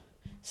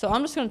So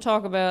I'm just going to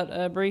talk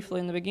about briefly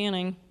in the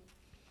beginning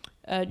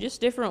just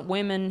different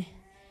women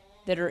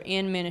that are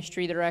in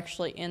ministry that are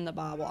actually in the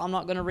Bible. I'm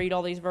not going to read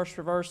all these verse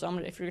for verse.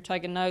 If you're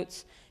taking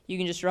notes, you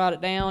can just write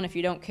it down. If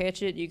you don't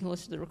catch it, you can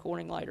listen to the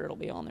recording later. It'll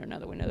be on there now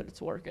that we know that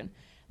it's working.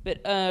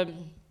 But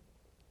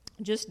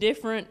just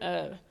different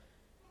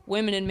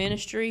women in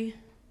ministry,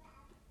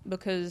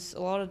 because a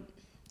lot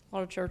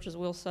of churches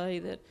will say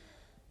that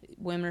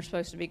women are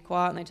supposed to be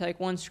quiet, and they take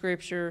one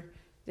scripture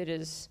that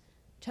is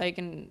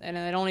taken, and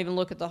they don't even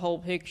look at the whole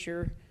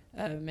picture.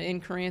 In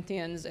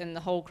Corinthians, and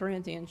the whole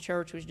Corinthian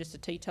church was just a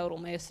teetotal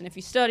mess. And if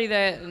you study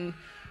that and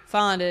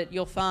find it,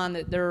 you'll find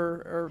that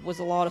there was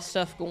a lot of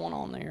stuff going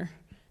on there,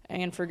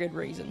 and for good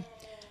reason.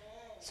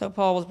 So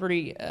Paul was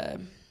pretty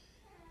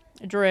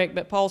direct,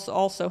 but Paul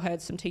also had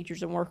some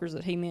teachers and workers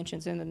that he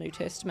mentions in the New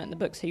Testament in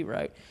the books he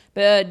wrote.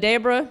 But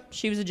Deborah,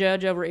 she was a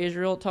judge over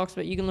Israel. It talks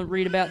about, you can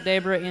read about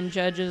Deborah in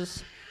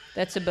Judges.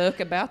 That's a book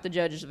about the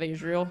judges of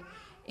Israel.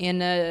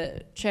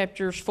 In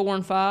chapters 4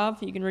 and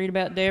 5, you can read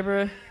about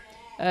Deborah.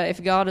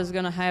 If God is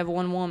going to have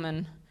one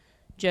woman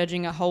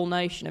judging a whole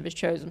nation of his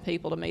chosen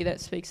people, to me,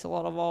 that speaks a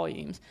lot of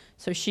volumes.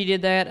 So she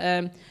did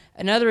that.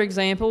 Another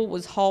example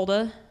was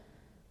Huldah.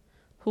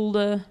 I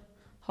don't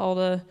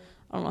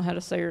know how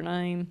to say her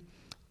name,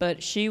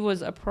 but she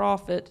was a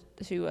prophet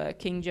to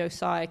King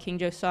Josiah. King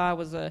Josiah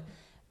was a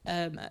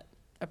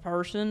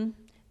person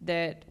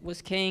that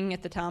was king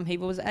at the time he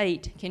was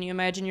 8. Can you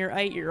imagine your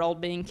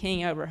 8-year-old being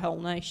king over a whole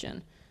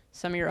nation?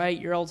 Some of your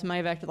 8-year-olds may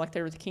have acted like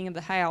they were the king of the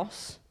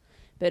house.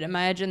 But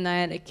imagine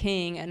that a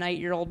king, an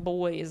 8-year-old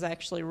boy, is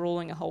actually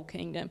ruling a whole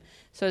kingdom.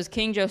 So as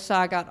King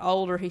Josiah got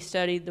older, he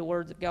studied the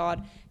words of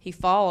God. He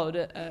followed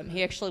it.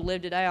 He actually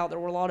lived it out. There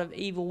were a lot of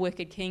evil,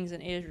 wicked kings in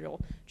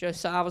Israel.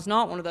 Josiah was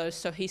not one of those,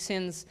 so he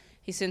sends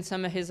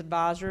some of his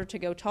advisor to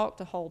go talk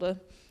to Huldah,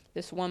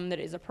 this woman that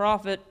is a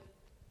prophet,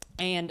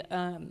 and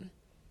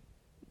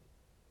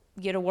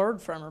get a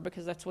word from her,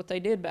 because that's what they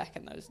did back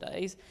in those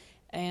days.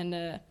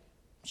 And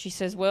she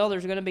says, well,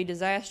 there's going to be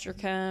disaster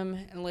come,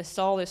 and lists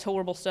all this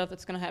horrible stuff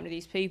that's going to happen to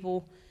these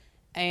people.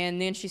 And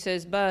then she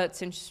says, but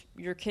since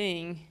your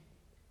king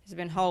has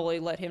been holy,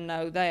 let him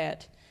know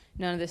that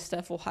none of this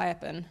stuff will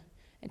happen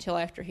until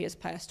after he has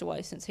passed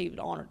away, since he had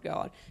honored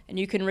God. And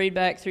you can read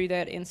back through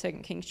that in 2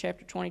 Kings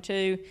chapter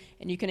 22,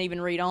 and you can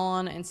even read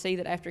on and see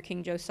that after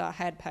King Josiah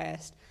had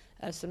passed,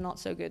 some not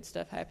so good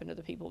stuff happened to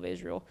the people of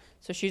Israel.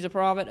 So she's a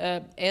prophet.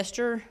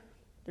 Esther,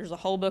 there's a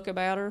whole book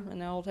about her in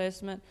the Old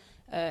Testament.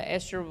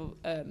 Esther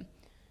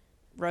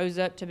rose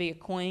up to be a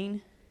queen,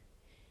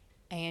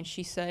 and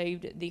she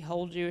saved the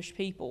whole Jewish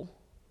people.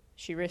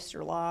 She risked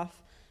her life.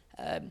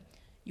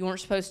 You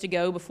weren't supposed to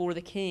go before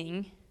the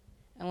king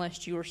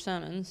unless you were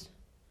summoned.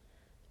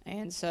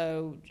 And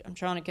so I'm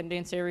trying to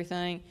condense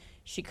everything.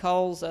 She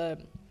calls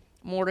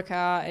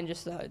Mordecai and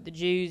just the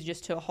Jews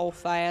just to a whole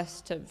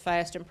fast, to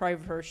fast and pray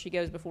for her. She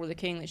goes before the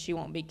king that she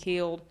won't be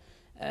killed.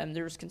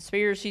 There's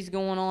conspiracies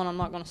going on. I'm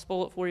not going to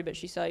spoil it for you, but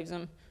she saves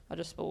them. I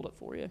just spoiled it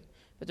for you.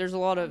 But there's a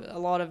lot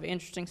of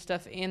interesting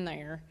stuff in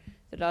there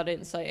that I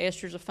didn't say.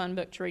 Esther's a fun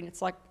book to read.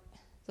 It's like,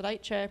 is it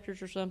 8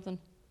 chapters or something?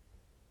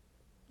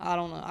 I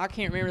don't know. I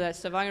can't remember that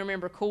stuff. I can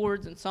remember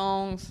chords and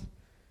songs,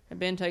 and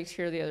Ben takes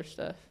care of the other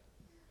stuff.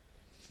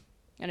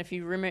 And if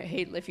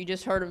you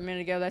just heard him a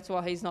minute ago, that's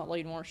why he's not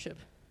leading worship.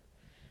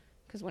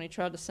 Because when he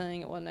tried to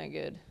sing, it wasn't that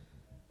good.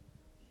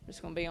 I'm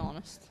just going to be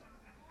honest.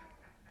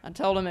 I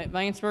told him at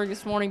Vanceburg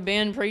this morning,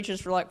 Ben preaches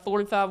for like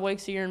 45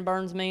 weeks a year and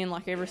burns me in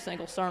like every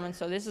single sermon.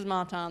 So this is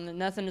my time. And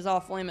nothing is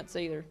off limits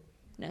either.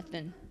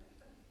 Nothing.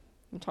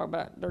 We talk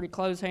about dirty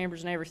clothes,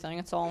 hammers, and everything.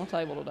 It's all on the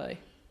table today.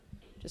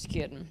 Just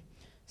kidding.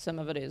 Some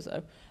of it is,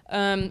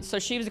 though. So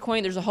she was a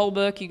queen. There's a whole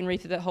book. You can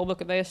read through that whole book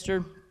of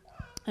Esther.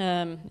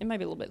 It may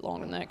be a little bit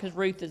longer than that because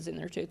Ruth is in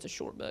there too. It's a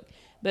short book.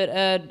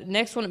 But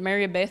next one,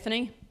 Mary of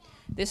Bethany.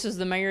 This is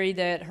the Mary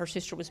that her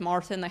sister was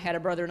Martha, and they had a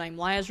brother named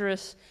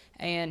Lazarus,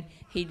 and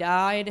he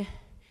died,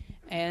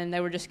 and they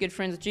were just good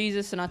friends with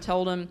Jesus. And I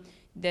told him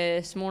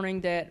this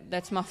morning that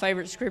that's my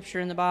favorite scripture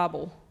in the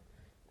Bible,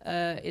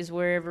 is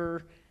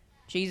wherever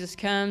Jesus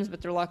comes,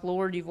 but they're like,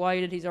 Lord, you've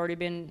waited. He's already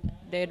been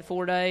dead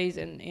 4 days.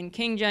 And in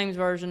King James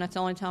Version, that's the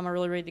only time I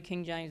really read the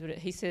King James, but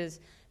he says,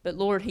 but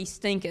Lord, he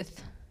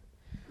stinketh.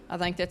 I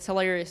think that's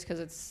hilarious because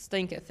it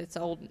stinketh. It's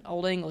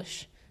old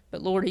English.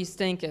 But Lord, he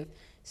stinketh.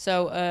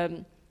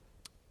 So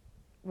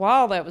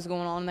while that was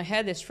going on, they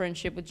had this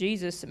friendship with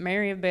Jesus.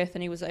 Mary of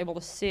Bethany was able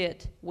to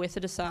sit with the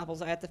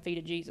disciples at the feet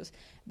of Jesus.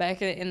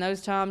 Back in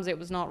those times, it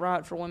was not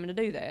right for women to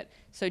do that.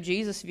 So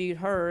Jesus viewed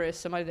her as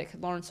somebody that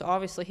could learn. So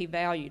obviously he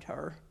valued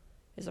her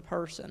as a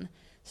person.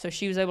 So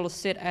she was able to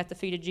sit at the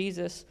feet of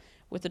Jesus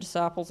with the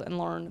disciples and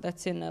learn.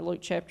 That's in Luke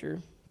chapter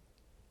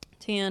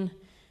 10.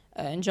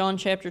 In John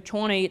chapter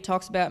 20, it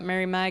talks about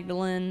Mary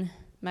Magdalene,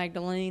 I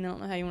don't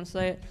know how you want to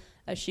say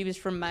it. She was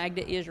from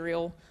Magda,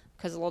 Israel,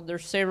 because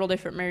there's several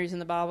different Marys in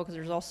the Bible, because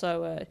there's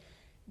also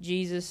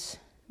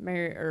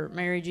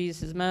Mary,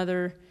 Jesus'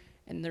 mother,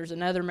 and there's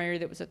another Mary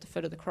that was at the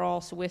foot of the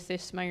cross with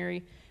this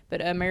Mary.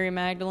 But Mary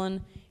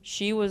Magdalene,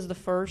 she was the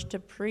first to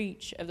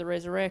preach of the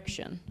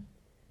resurrection.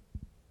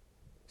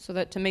 So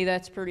that, to me,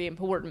 that's pretty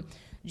important.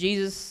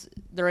 Jesus,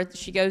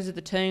 she goes to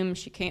the tomb.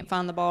 She can't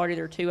find the body.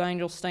 There are two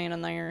angels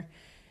standing there.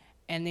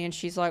 And then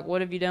she's like,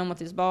 what have you done with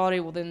his body?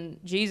 Well, then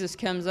Jesus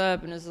comes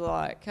up and is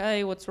like,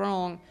 hey, what's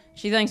wrong?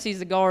 She thinks he's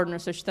the gardener,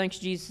 so she thinks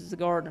Jesus is the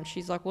gardener.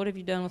 She's like, what have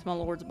you done with my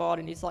Lord's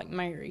body? And he's like,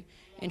 Mary.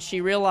 And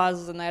she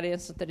realizes in that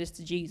instant that it's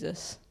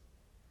Jesus.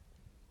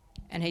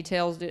 And he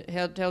tells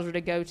her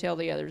to go tell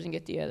the others and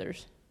get the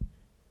others.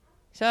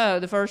 So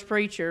the first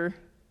preacher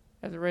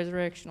of the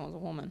resurrection was a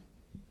woman.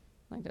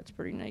 I think that's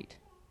pretty neat.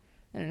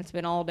 And it's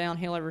been all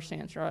downhill ever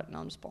since, right? No,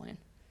 I'm just playing.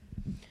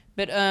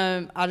 But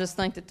I just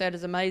think that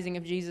is amazing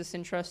if Jesus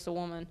entrusts a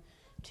woman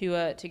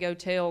to go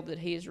tell that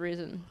he is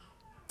risen.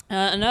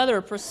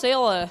 Another,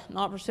 Priscilla,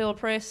 not Priscilla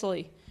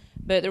Presley,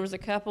 but there was a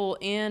couple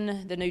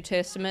in the New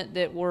Testament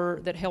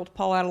that helped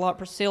Paul out a lot.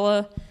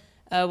 Priscilla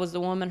was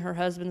the woman. Her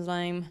husband's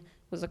name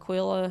was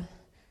Aquila.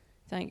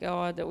 Thank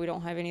God that we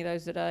don't have any of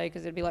those today,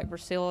 because it'd be like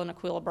Priscilla and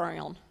Aquila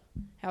Brown.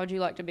 How would you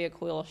like to be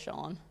Aquila,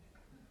 Sean?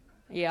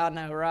 Yeah, I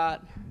know, right?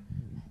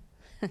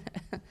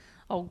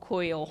 Old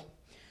Quill.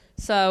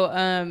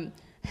 So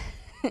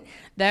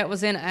that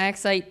was in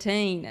Acts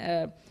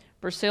 18.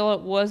 Priscilla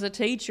was a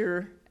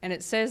teacher, and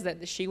it says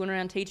that she went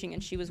around teaching,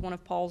 and she was one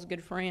of Paul's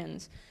good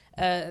friends.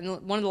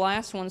 And one of the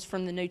last ones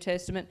from the New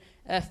Testament,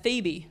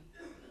 Phoebe.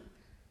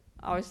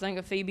 I always think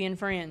of Phoebe and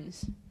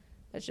Friends.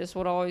 That's just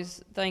what I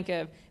always think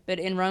of. But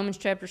in Romans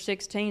chapter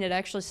 16, it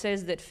actually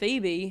says that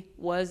Phoebe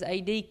was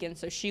a deacon.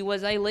 So she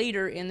was a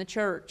leader in the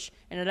church.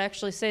 And it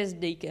actually says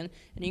deacon.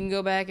 And you can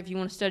go back if you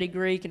want to study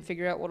Greek and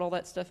figure out what all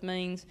that stuff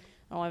means.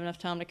 I don't have enough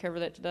time to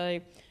cover that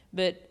today.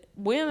 But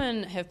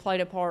women have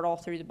played a part all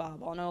through the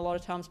Bible. I know a lot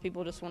of times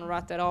people just want to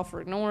write that off or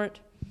ignore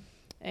it.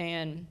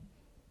 And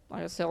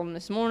like I was telling them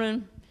this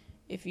morning,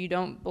 if you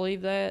don't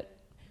believe that,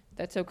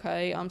 that's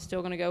okay. I'm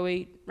still going to go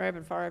eat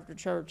rapid fire after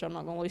church. I'm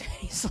not going to lose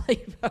any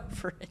sleep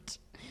over it.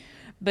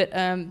 But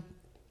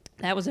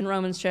that was in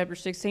Romans chapter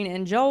 16.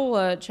 And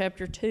Joel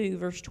chapter 2,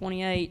 verse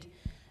 28,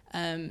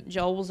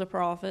 Joel was a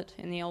prophet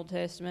in the Old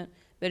Testament,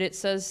 but it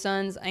says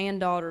sons and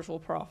daughters will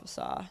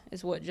prophesy,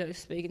 is what Joe's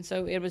speaking.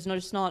 So it was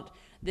just not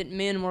that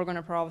men were going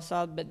to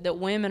prophesy, but that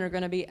women are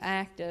going to be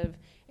active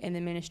in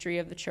the ministry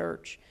of the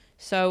church.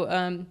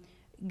 So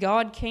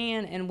God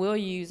can and will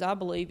use, I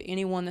believe,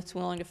 anyone that's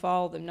willing to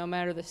follow them, no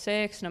matter the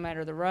sex, no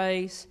matter the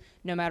race,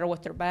 no matter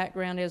what their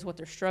background is, what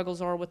their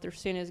struggles are, what their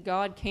sin is.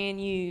 God can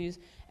use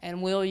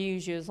and will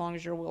use you as long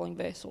as you're a willing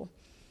vessel.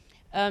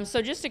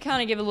 So just to kind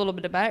of give a little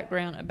bit of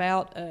background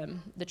about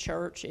the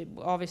church,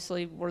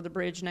 obviously we're the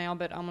Bridge now,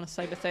 but I'm going to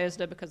say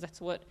Bethesda because that's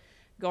what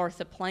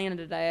Gartha planted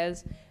it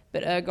as.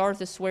 But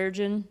Gartha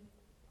Swearengin,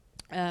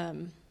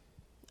 I'm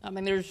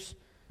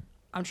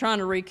trying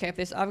to recap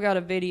this. I've got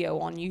a video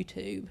on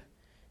YouTube.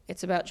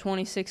 It's about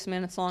 26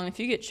 minutes long. If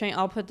you get chance,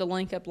 I'll put the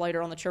link up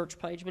later on the church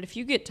page. But if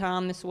you get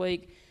time this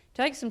week,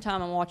 take some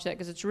time and watch that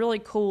because it's really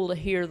cool to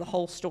hear the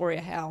whole story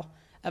of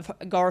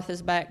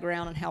Gartha's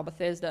background and how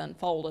Bethesda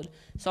unfolded.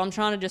 So I'm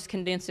trying to just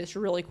condense this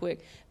really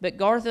quick. But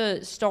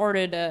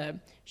Gartha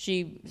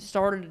she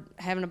started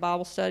having a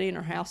Bible study in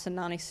her house in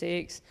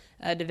 96,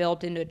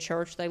 developed into a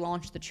church. They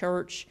launched the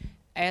church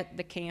at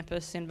the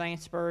campus in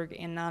Vanceburg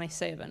in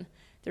 97.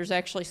 There's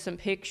actually some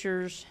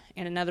pictures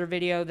in another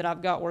video that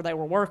I've got where they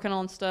were working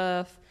on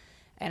stuff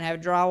and have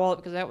drywall,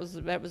 because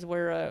that was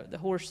where the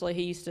Horsley,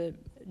 he used to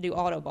do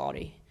auto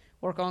body,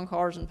 work on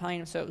cars and paint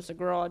them, so it was a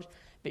garage.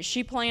 But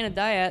she planted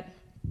that,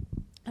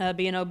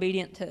 being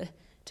obedient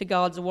to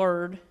God's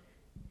word.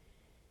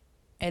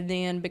 And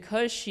then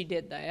because she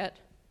did that,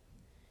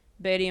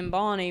 Betty and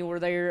Bonnie were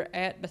there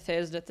at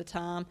Bethesda at the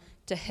time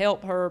to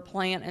help her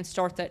plant and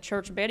start that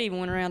church. Betty even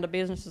went around to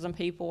businesses and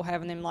people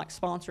having them like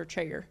sponsor a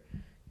chair,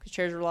 because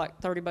chairs were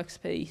like $30 a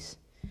piece.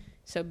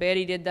 So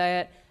Betty did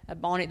that.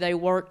 Bonnie, they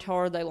worked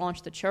hard. They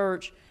launched the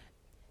church.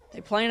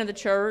 They planted the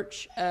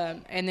church,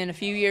 and then a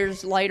few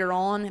years later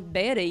on,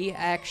 Betty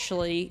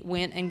actually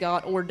went and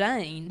got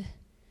ordained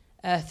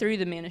through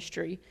the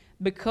ministry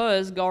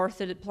because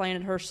Gartha had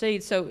planted her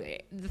seed. So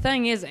the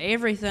thing is,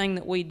 everything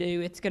that we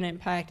do, it's going to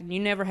impact, and you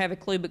never have a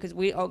clue because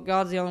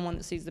God's the only one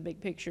that sees the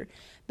big picture.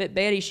 But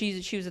Betty,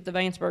 she was at the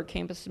Vanceburg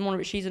campus this morning,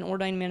 but she's an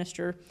ordained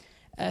minister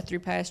through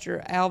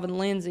Pastor Alvin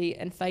Lindsay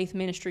and Faith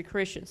Ministry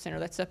Christian Center.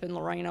 That's up in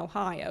Lorain,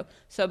 Ohio.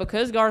 So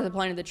because Gartha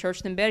planted the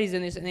church, then Betty's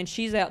in this, and then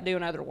she's out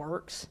doing other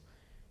works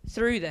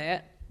through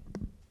that.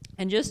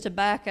 And just to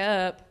back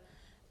up,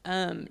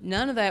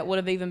 none of that would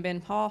have even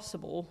been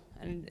possible,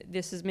 and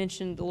this is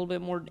mentioned a little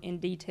bit more in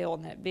detail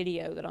in that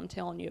video that I'm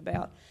telling you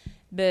about.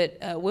 But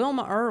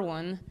Wilma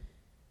Irwin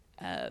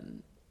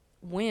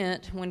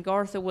went, when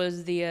Gartha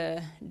was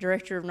the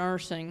director of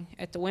nursing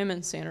at the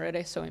Women's Center at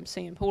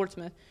SOMC in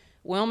Portsmouth,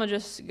 Wilma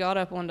just got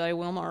up one day,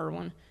 Wilma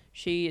Irwin.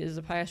 She is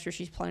a pastor.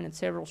 She's planted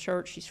several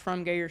churches. She's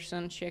from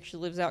Garrison. She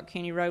actually lives out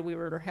Kenny Road. We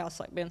were at her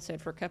house, like Ben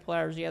said, for a couple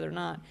hours the other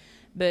night.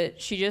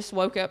 But she just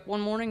woke up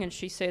one morning and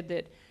she said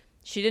that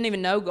she didn't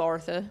even know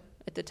Gartha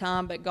at the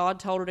time, but God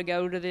told her to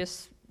go to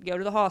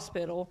the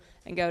hospital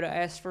and go to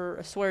ask for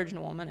a Swearengin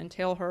woman and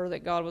tell her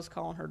that God was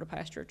calling her to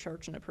pastor a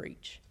church and to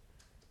preach.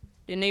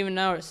 Didn't even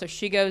know it. So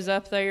she goes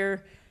up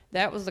there.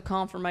 that was the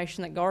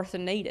confirmation that Gartha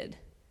needed.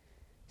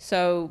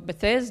 So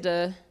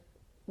Bethesda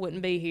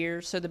wouldn't be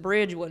here, so the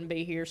bridge wouldn't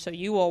be here, so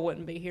you all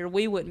wouldn't be here,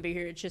 we wouldn't be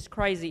here. It's just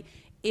crazy.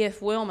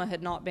 If Wilma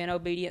had not been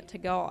obedient to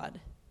God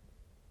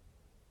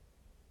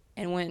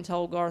and went and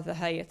told Gartha,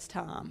 hey, it's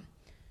time.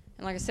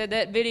 And like I said,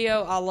 that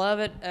video, I love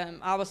it.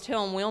 I was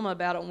telling Wilma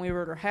about it when we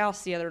were at her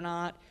house the other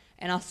night,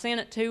 and I sent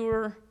it to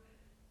her.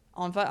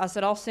 I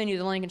said, I'll send you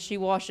the link, and she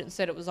watched it and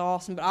said it was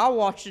awesome. But I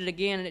watched it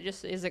again, and it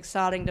just is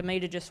exciting to me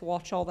to just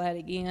watch all that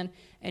again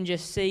and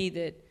just see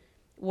that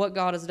what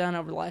God has done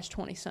over the last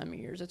 20-some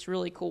years. It's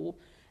really cool.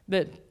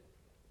 But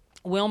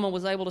Wilma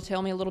was able to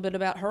tell me a little bit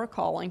about her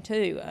calling,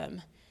 too.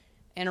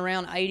 And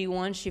around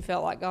 81, she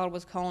felt like God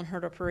was calling her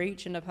to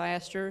preach and to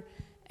pastor.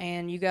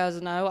 And you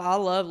guys know, I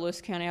love Lewis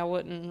County. I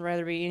wouldn't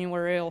rather be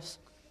anywhere else.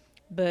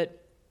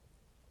 But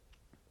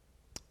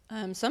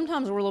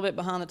sometimes we're a little bit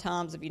behind the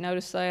times, if you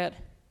notice that.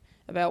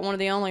 About one of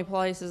the only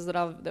places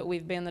that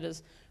we've been that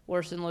is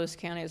worse than Lewis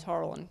County is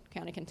Harlan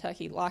County,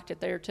 Kentucky. Liked it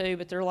there too,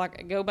 but they're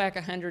like, go back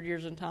 100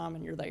 years in time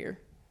and you're there.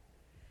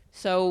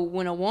 So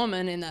when a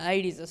woman in the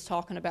 80s is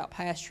talking about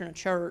pastoring a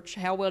church,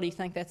 how well do you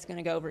think that's going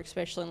to go over,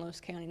 especially in Lewis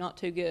County? Not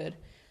too good.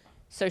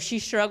 So she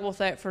struggled with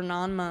that for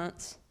 9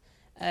 months.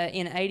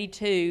 In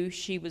 82,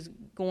 she was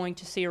going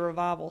to see a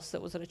revivalist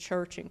that was at a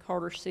church in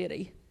Carter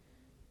City,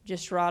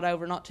 just right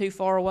over, not too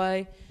far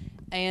away.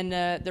 And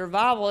the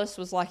revivalist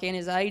was like in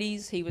his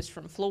 80s. He was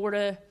from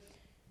Florida.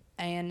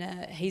 And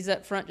he's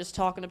up front just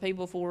talking to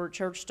people before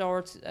church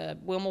starts.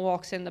 Wilma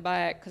walks in the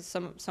back because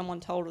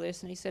someone told her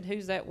this. And he said,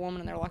 who's that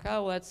woman? And they're like,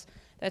 oh,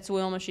 that's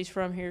Wilma. She's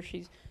from here.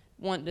 She's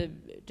wanting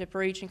to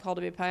preach and called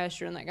to be a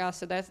pastor. And that guy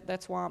said,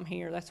 that's why I'm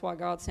here. That's why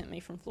God sent me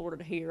from Florida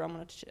to here. I'm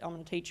going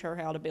to teach her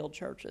how to build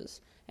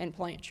churches and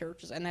plant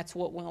churches. And that's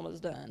what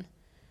Wilma's done.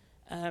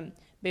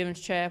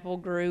 Bivens Chapel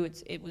grew.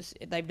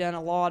 They've done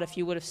a lot. If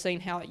you would have seen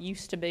how it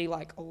used to be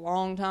like a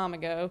long time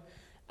ago,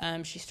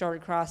 she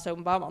started Christ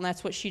Open Bible, and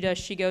that's what she does.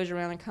 She goes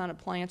around and kind of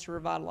plants or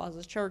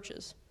revitalizes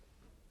churches.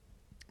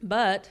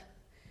 But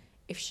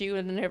if she would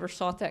have never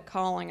sought that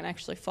calling and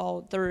actually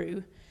followed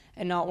through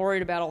and not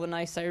worried about all the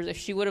naysayers, if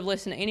she would have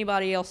listened to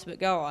anybody else but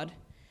God,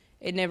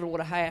 it never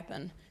would have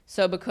happened.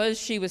 So because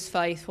she was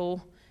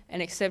faithful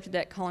and accepted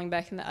that calling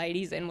back in the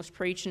 80s and was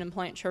preaching and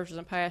planting churches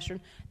and pastoring.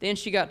 Then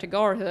she got to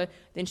Gartha,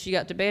 then she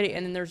got to Betty,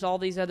 and then there's all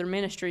these other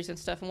ministries and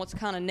stuff. And what's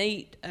kind of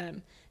neat,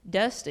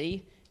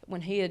 Dusty, when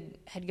he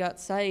had got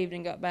saved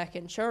and got back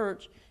in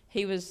church,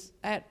 he was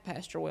at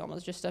Pastor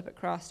Wilma's, just up at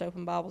Christ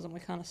Open Bibles, and we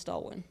kind of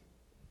stole him.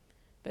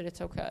 But it's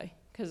okay,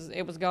 because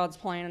it was God's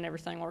plan and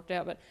everything worked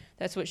out. But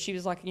that's what she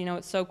was like,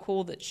 it's so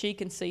cool that she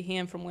can see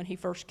him from when he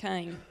first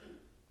came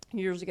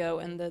years ago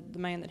and the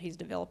man that he's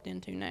developed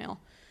into now.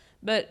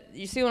 But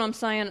you see what I'm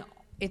saying?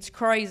 It's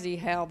crazy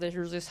how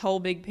there's this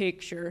whole big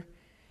picture,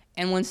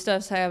 and when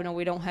stuff's happening,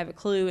 we don't have a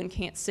clue and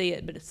can't see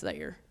it, but it's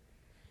there.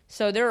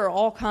 So there are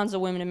all kinds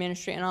of women in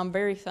ministry, and I'm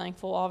very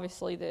thankful,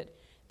 obviously,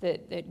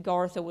 that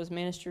Gartha was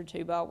ministered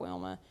to by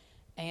Wilma,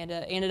 and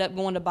ended up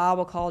going to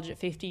Bible college at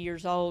 50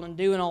 years old and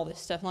doing all this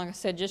stuff. And like I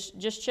said,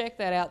 just check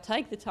that out.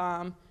 Take the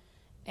time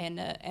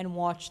and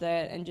watch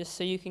that, and just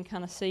so you can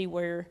kind of see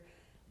where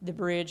the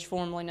bridge,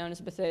 formerly known as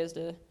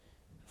Bethesda,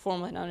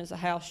 formerly known as a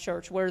house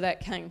church, where that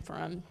came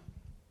from.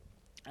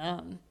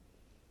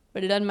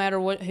 But it doesn't matter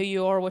who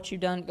you are, what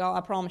you've done. God,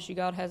 I promise you,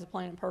 God has a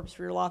plan and purpose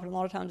for your life, and a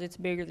lot of times it's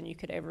bigger than you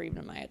could ever even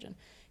imagine.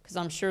 Because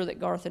I'm sure that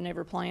Gartha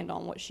never planned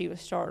on what she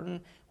was starting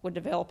would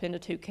develop into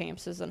 2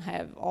 campuses and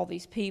have all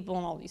these people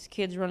and all these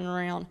kids running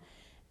around,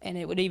 and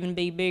it would even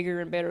be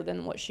bigger and better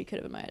than what she could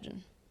have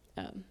imagined.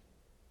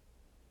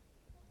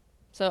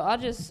 So I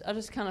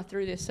just kind of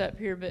threw this up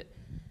here, but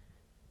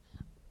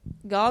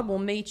God will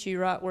meet you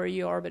right where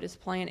you are, but his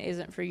plan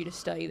isn't for you to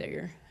stay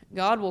there.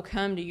 God will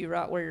come to you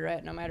right where you're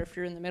at, no matter if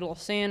you're in the middle of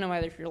sin, no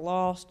matter if you're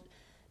lost,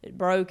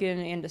 broken,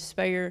 in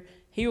despair.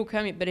 He will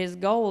come, but his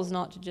goal is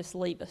not to just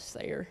leave us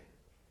there.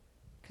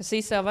 Because, see,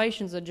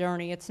 salvation's a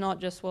journey. It's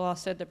not just, well, I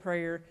said the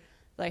prayer,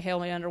 they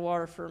held me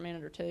underwater for a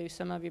minute or two.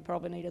 Some of you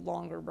probably needed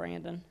longer,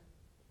 Brandon.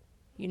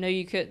 You knew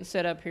you couldn't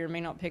sit up here and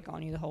me not pick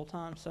on you the whole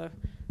time, so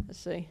let's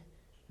see.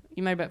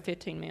 You made about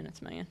 15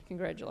 minutes, man.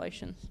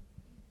 Congratulations.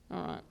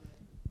 All right.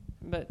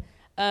 But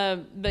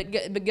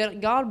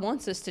God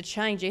wants us to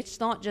change. It's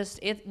not just,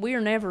 we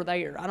are never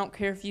there. I don't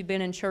care if you've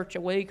been in church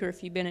a week or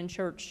if you've been in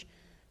church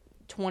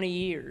 20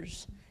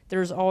 years.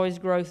 There's always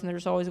growth and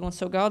there's always going.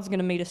 So God's going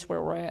to meet us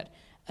where we're at.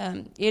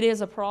 It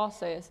is a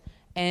process.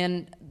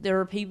 And there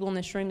are people in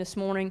this room this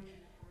morning,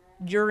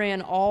 you're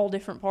in all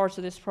different parts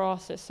of this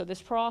process. So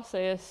this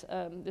process,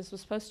 this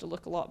was supposed to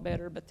look a lot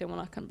better, but then when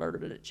I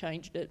converted it, it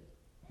changed it.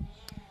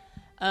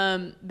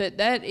 But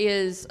that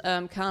is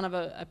kind of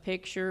a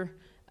picture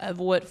of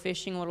what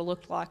fishing would have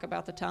looked like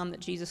about the time that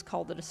Jesus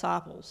called the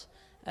disciples.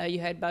 You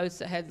had boats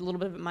that had a little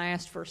bit of a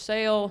mast for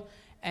sail,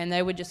 and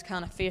they would just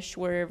kind of fish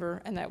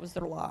wherever, and that was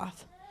their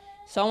life.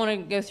 So I want to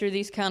go through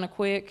these kind of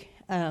quick.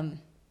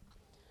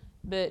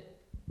 But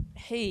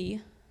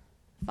he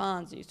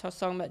finds you. So I was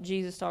talking about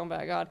Jesus, talking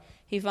about God.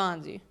 He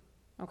finds you,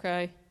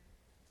 okay?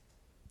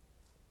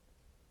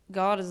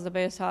 God is the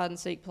best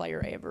hide-and-seek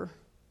player ever.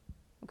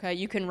 Okay,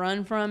 you can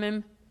run from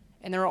him,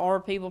 and there are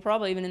people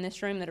probably even in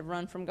this room that have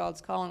run from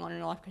God's calling on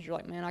your life because you're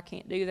like, man, I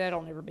can't do that.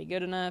 I'll never be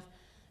good enough.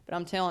 But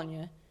I'm telling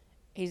you,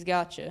 he's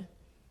got you.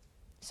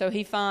 So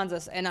he finds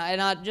us. And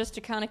I just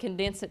to kind of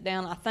condense it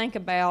down, I think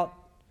about,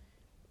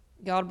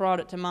 God brought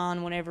it to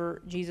mind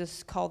whenever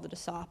Jesus called the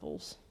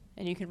disciples.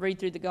 And you can read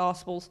through the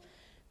Gospels,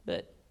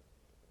 but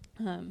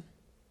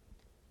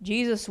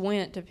Jesus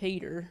went to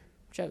Peter,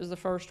 which that was the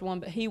first one,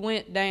 but he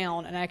went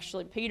down, and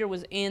actually Peter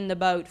was in the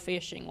boat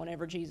fishing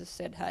whenever Jesus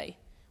said, hey,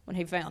 when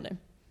he found him.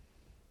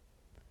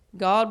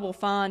 God will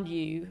find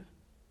you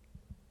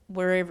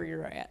wherever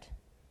you're at.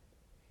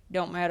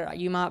 Don't matter.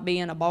 You might be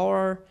in a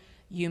bar,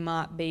 you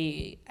might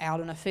be out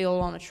in a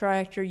field on a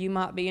tractor, you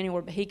might be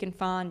anywhere, but he can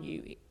find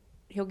you.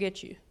 He'll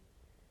get you.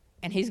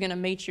 And he's going to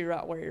meet you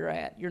right where you're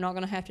at. You're not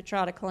going to have to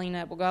try to clean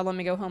up. Well, God, let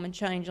me go home and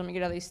change. Let me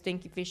get out of these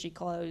stinky, fishy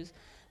clothes.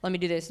 Let me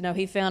do this. No,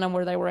 he found them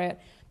where they were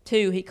at.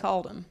 2, he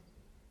called them.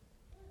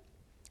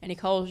 And he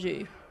calls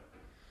you.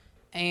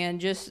 And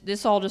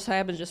this all just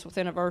happens just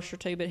within a verse or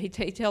two. But he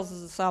tells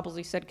his disciples,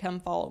 he said, come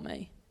follow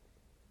me.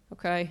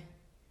 Okay?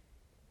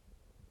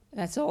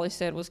 That's all he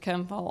said was,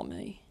 come follow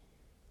me.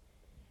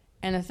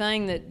 And the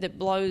thing that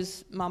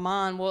blows my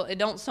mind, well, it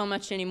don't so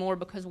much anymore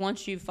because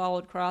once you've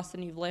followed Christ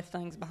and you've left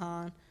things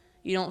behind,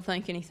 you don't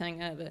think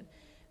anything of it.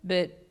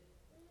 But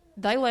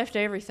they left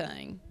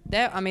everything.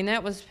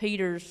 That was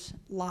Peter's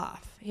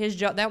life. His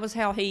job, that was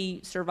how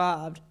he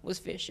survived, was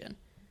fishing.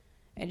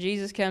 And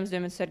Jesus comes to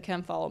him and said,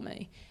 come follow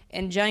me.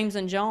 And James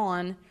and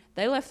John,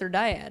 they left their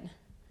dad.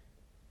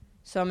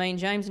 So,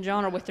 James and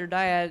John are with their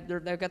dad.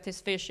 They've got this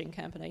fishing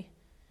company.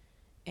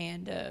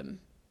 And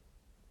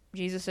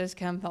Jesus says,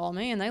 come follow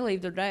me. And they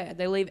leave their dad.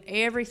 They leave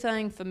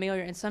everything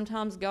familiar. And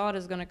sometimes God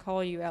is going to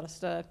call you out of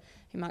stuff.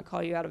 He might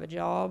call you out of a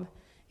job.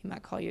 He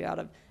might call you out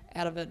of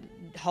a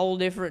whole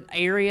different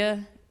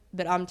area.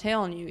 But I'm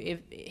telling you, if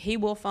he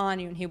will find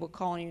you and he will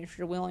call you if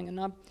you're willing.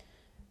 And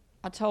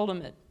I told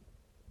him at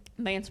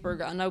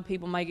Vanceburg, I know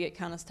people may get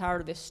kind of tired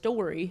of this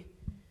story,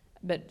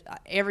 but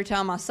every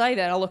time I say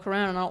that, I look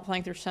around and I don't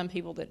think there's some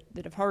people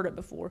that have heard it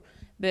before.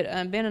 But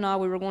Ben and I,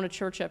 we were going to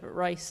church up at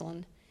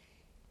Raceland,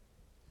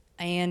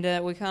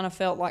 and we kind of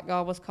felt like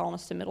God was calling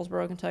us to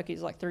Middlesboro, Kentucky.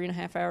 It's like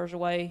 3.5 hours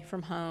away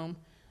from home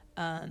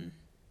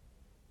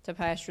to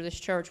pastor this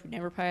church. We'd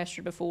never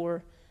pastored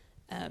before,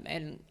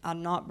 and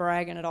I'm not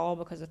bragging at all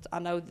because I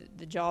know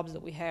the jobs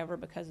that we have are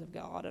because of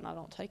God, and I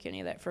don't take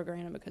any of that for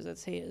granted because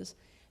it's His.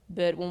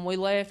 But when we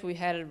left, we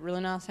had a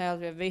really nice house.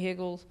 We had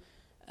vehicles.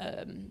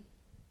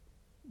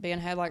 Ben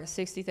had like a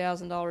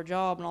 $60,000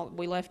 job, and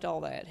we left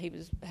all that. He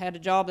had a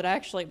job that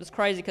actually, it was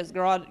crazy because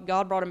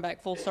God brought him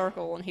back full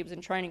circle, and he was in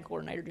training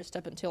coordinator just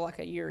up until like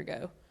a year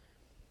ago.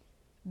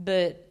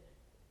 But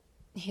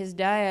his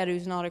dad,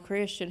 who's not a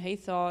Christian, he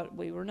thought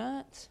we were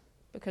nuts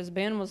because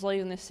Ben was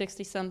leaving this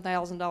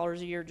 $60,000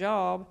 a year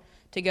job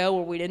to go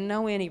where we didn't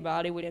know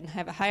anybody, we didn't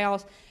have a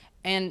house.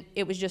 And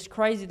it was just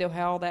crazy, though,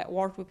 how all that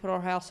worked. We put our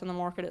house on the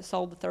market. It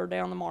sold the third day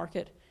on the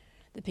market.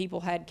 The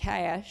people had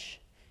cash.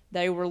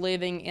 They were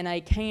living in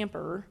a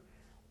camper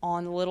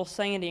on the Little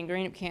Sandy in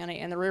Greenup County,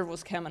 and the river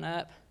was coming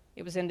up.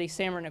 It was in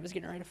December, and it was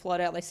getting ready to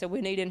flood out. They said, we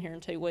need in here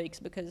in 2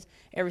 weeks because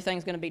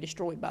everything's going to be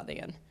destroyed by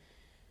then.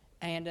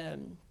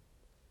 And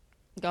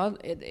God,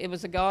 it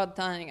was a God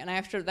thing. And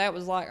after that I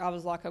was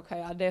like,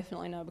 okay, I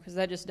definitely know because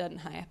that just doesn't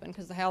happen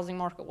because the housing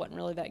market wasn't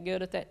really that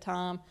good at that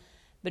time.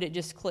 But it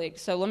just clicked.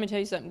 So let me tell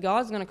you something.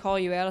 God's going to call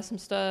you out of some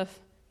stuff.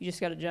 You just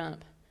got to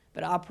jump.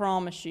 But I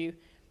promise you,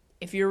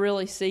 if you're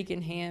really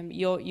seeking Him,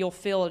 you'll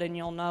feel it and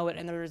you'll know it.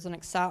 And there's an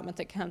excitement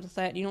that comes with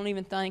that. You don't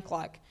even think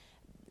like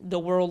the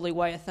worldly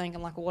way of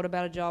thinking, like, well, what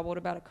about a job? What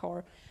about a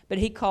car? But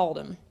He called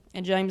them.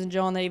 And James and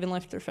John, they even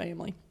left their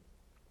family.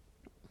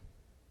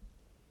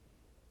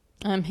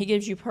 He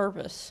gives you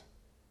purpose.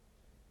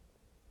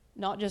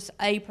 Not just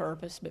a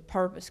purpose, but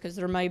purpose, because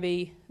there may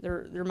be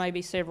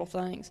several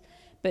things.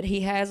 But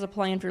He has a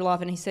plan for your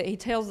life, and He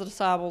tells the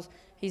disciples,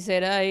 He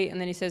said, hey, and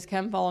then He says,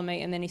 come follow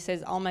me, and then He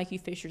says, I'll make you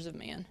fishers of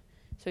men.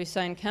 So He's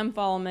saying, come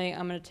follow me,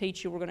 I'm going to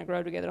teach you, we're going to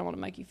grow together, I want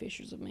to make you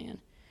fishers of men.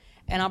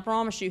 And I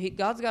promise you,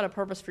 God's got a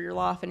purpose for your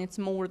life, and it's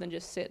more than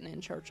just sitting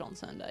in church on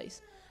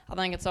Sundays. I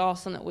think it's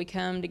awesome that we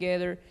come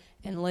together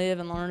and live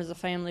and learn as a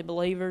family of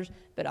believers,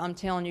 but I'm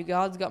telling you,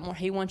 God's got more.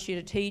 He wants you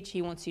to teach,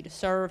 He wants you to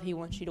serve, He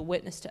wants you to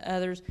witness to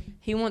others.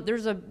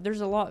 There's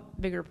a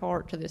lot bigger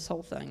part to this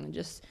whole thing than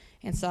just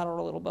inside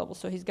our little bubble.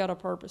 So He's got a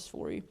purpose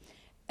for you.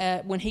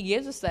 When He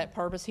gives us that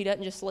purpose, He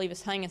doesn't just leave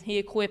us hanging. He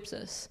equips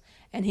us,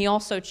 and He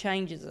also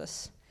changes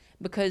us.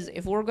 Because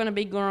if we're going to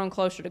be growing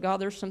closer to God,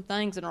 there's some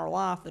things in our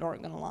life that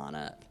aren't going to line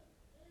up.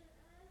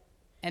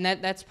 And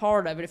that's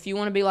part of it. If you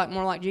want to be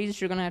more like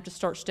Jesus, you're going to have to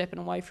start stepping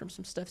away from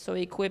some stuff. So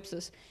He equips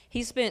us.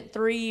 He spent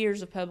 3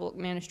 years of public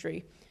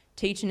ministry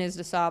teaching His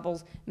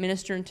disciples,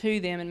 ministering to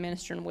them, and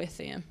ministering with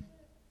them.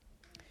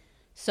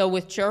 So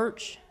with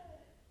church,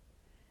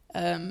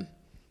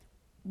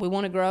 we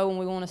want to grow and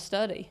we want to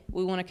study.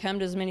 We want to come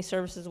to as many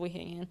services as we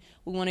can.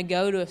 We want to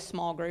go to a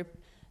small group.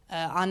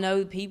 I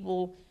know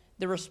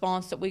the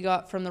response that we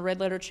got from the Red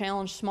Letter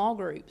Challenge small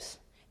groups.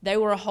 they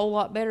were a whole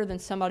lot better than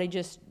somebody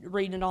just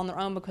reading it on their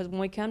own, because when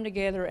we come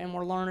together and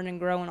we're learning and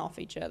growing off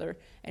each other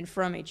and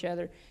from each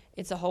other,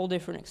 it's a whole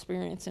different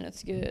experience, and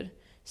it's good.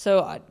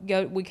 So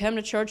we come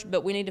to church,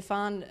 but we need to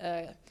find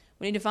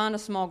a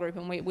small group,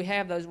 and we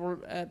have those.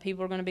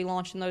 People are going to be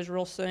launching those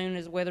real soon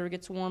as the weather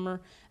gets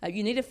warmer.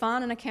 You need to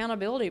find an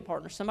accountability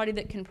partner, somebody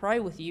that can pray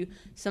with you,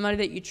 somebody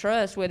that you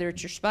trust, whether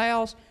it's your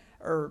spouse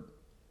or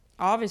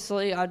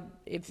obviously,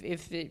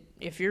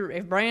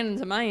 if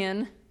Brandon's a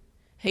man,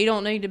 he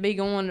don't need to be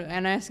going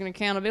and asking an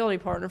accountability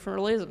partner for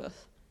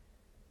Elizabeth.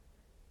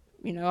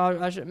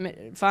 I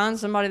should find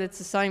somebody that's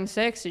the same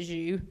sex as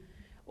you.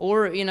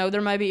 Or,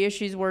 there may be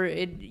issues where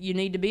you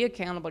need to be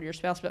accountable to your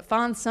spouse, but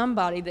find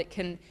somebody that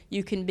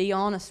you can be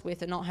honest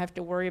with and not have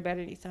to worry about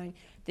anything,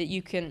 that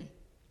you can,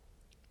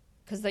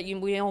 because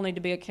we all need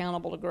to be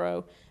accountable to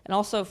grow. And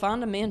also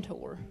find a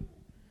mentor.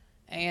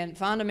 And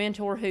find a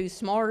mentor who's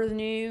smarter than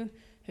you,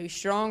 who's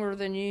stronger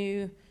than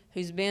you,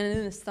 who's been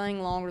in this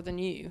thing longer than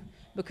you.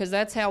 Because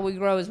that's how we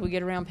grow, as we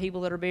get around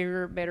people that are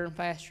bigger, better, and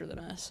faster than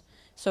us.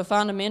 So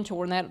find a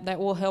mentor, and that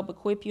will help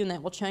equip you, and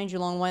that will change you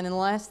along the way. And then the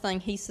last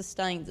thing, he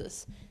sustains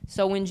us.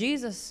 So when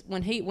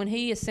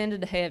he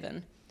ascended to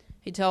heaven,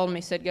 he told him,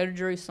 he said, go to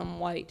Jerusalem,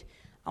 wait.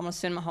 I'm going to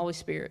send my Holy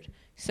Spirit.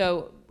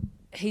 So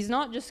he's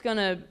not just going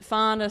to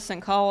find us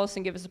and call us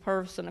and give us a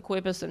purpose and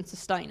equip us and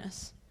sustain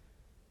us.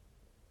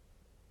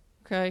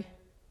 Okay?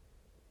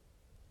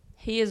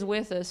 He is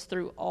with us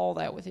through all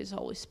that with his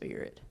Holy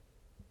Spirit.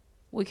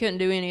 We couldn't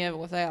do any of it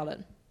without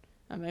it.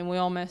 I mean, we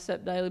all mess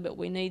up daily, but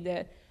we need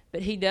that.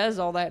 But he does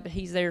all that, but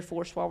he's there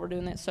for us while we're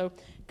doing that. So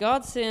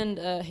God sent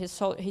his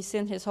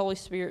Holy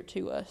Spirit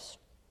to us.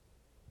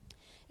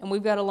 And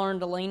we've got to learn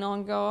to lean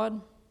on God.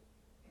 And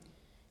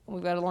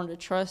we've got to learn to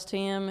trust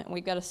him. And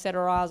we've got to set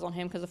our eyes on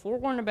him. Because if we're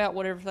worrying about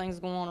what everything's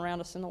going on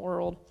around us in the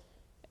world,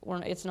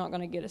 it's not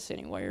going to get us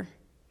anywhere.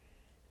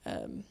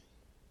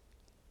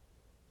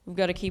 We've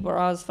got to keep our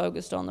eyes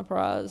focused on the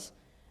prize.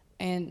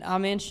 And I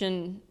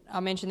mention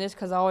this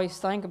because I always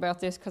think about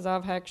this, because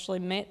I've actually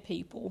met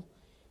people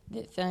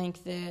that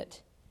think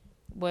that,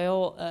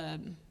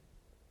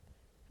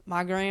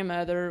 my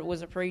grandmother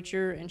was a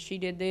preacher and she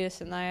did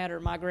this and that,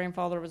 or my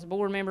grandfather was a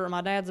board member, or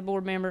my dad's a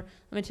board member.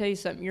 Let me tell you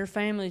something. Your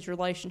family's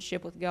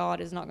relationship with God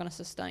is not going to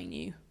sustain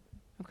you,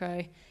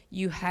 okay?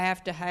 You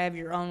have to have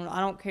your own. I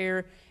don't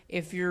care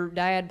if your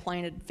dad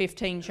planted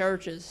 15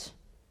 churches.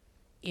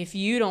 If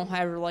you don't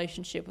have a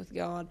relationship with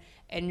God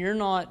and you're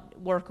not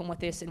working with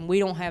this, and you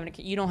don't have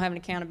an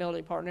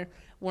accountability partner,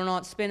 we're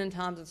not spending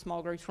time in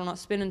small groups, we're not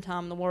spending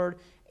time in the Word,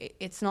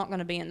 it's not going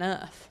to be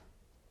enough.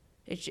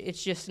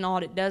 It's just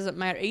not. It doesn't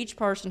matter. Each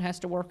person has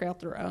to work out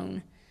their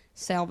own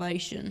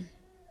salvation.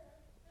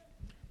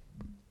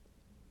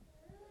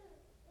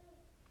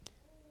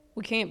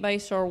 We can't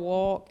base our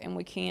walk, and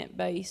we can't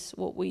base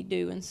what we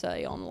do and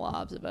say on the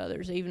lives of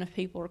others, even if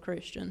people are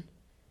Christian.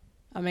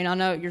 I mean, I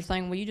know you're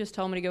thinking, well, you just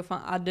told me to go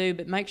find. I do,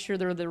 but make sure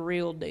they're the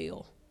real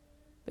deal.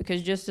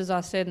 Because just as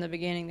I said in the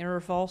beginning, there are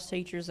false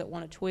teachers that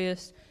want to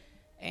twist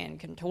and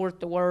contort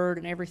the word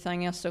and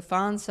everything else. So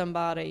find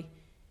somebody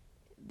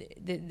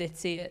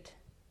that's it.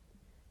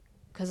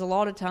 Because a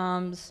lot of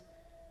times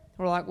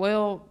we're like,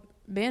 well,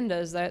 Ben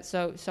does that,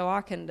 so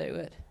I can do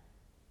it.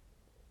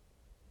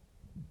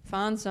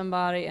 Find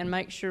somebody and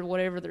make sure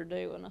whatever they're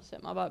doing,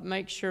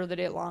 make sure that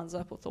it lines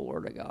up with the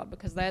Word of God,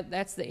 because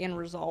that's the end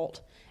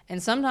result.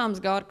 And sometimes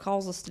God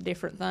calls us to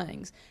different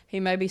things. He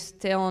may be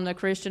telling a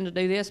Christian to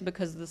do this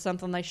because it's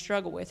something they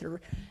struggle with,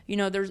 or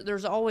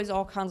there's always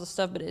all kinds of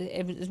stuff. But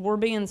if we're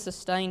being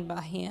sustained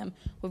by Him,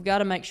 we've got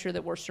to make sure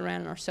that we're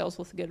surrounding ourselves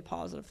with good,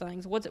 positive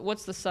things.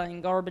 What's the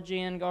saying? Garbage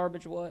in,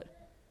 garbage what?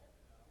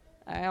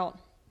 Out.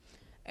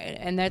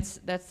 And that's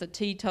the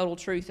teetotal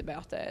truth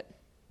about that.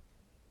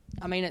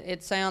 I mean,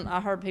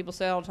 I heard people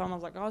say all the time, I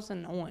was like, oh, it's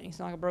annoying.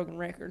 It's like a broken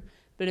record.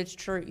 But it's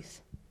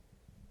truth.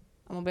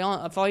 I'm going to be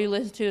honest, if all you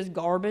listen to is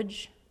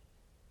garbage,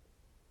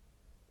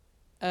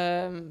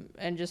 and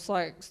just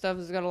like stuff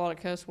that's got a lot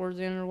of cuss words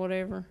in it or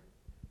whatever,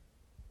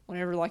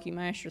 whenever like you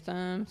mash your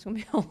thumb, it's going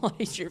to be a lot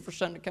easier for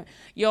something to come.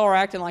 Y'all are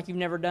acting like you've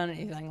never done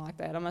anything like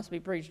that. I must be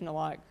preaching to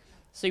like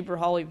super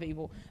holy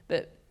people.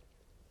 But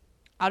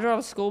I drive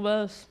a school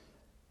bus,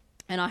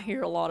 and I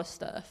hear a lot of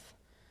stuff.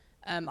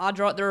 There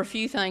are a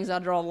few things I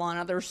draw the line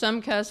out. There's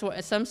some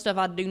stuff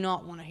I do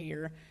not want to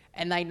hear,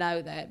 and they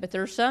know that. But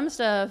there's some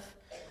stuff,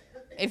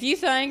 if you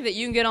think that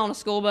you can get on a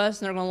school bus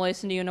and they're going to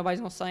listen to you and nobody's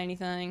going to say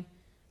anything,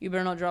 you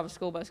better not drive a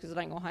school bus, because it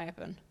ain't going to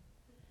happen.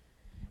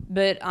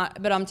 But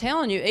I'm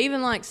telling you,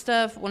 even like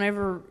stuff,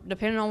 whenever,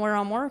 depending on where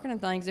I'm working and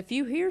things, if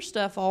you hear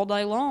stuff all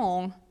day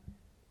long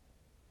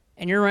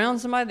and you're around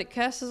somebody that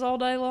cusses all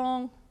day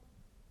long,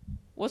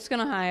 what's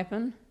going to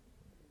happen?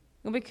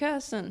 You're going to be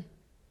cussing.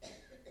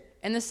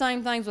 And the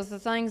same things with the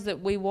things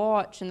that we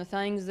watch and the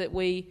things that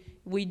we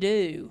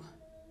do.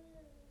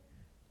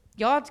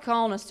 God's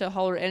calling us to a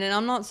whole, and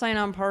I'm not saying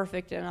I'm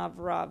perfect and I've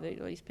arrived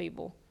at these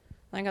people.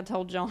 I think I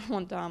told John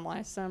one time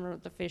last summer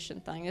with the fishing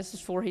thing. This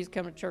is before he's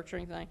come to church or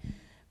anything.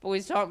 But we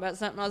was talking about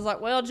something. I was like,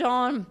 well,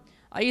 John,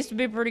 I used to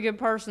be a pretty good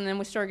person. Then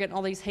we started getting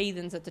all these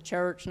heathens at the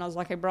church, and I was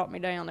like, they brought me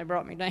down.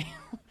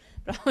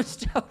 But I was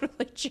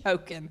totally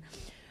joking.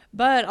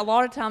 But a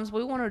lot of times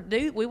we want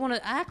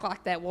to act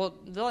like that. Well,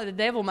 the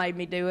devil made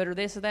me do it, or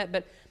this or that.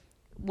 But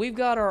we've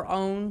got our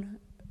own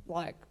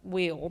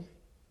will.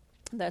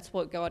 That's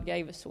what God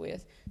gave us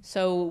with.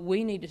 So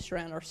we need to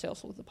surround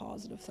ourselves with the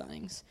positive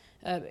things.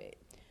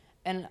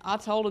 And I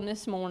told him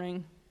this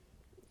morning,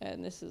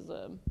 and this is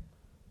I'm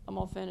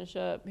gonna finish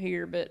up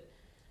here, but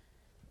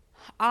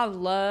I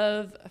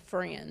love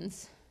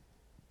Friends,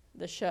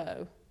 the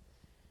show.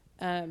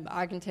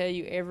 I can tell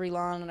you every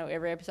line, I know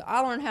every episode. I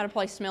learned how to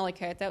play Smelly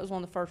Cat. That was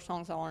one of the first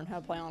songs I learned how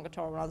to play on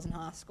guitar when I was in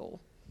high school.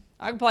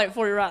 I can play it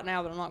for you right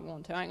now, but I'm not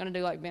going to. I ain't going to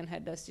do like Ben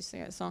had Dusty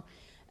sing that song.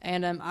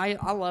 And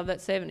I love that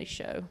 70s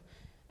show.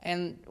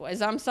 And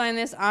as I'm saying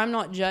this, I'm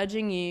not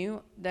judging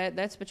you.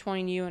 That's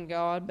between you and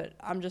God, but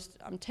I'm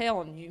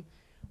telling you,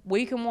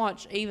 we can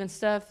watch even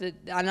stuff that,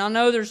 and I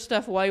know there's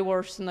stuff way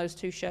worse than those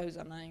two shows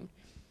I named.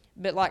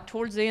 But like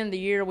towards the end of the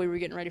year, we were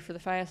getting ready for the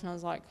fast, and I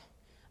was like,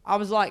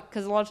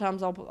 because a lot of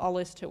times I'll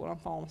listen to it when I'm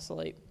falling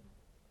asleep.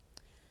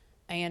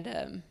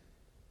 And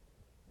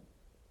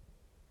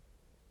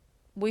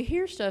we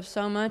hear stuff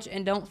so much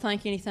and don't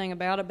think anything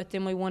about it, but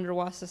then we wonder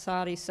why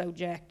society's so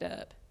jacked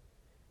up.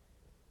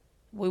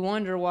 We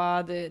wonder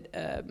why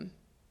that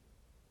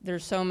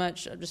there's so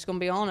much, I'm just going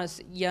to be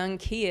honest, young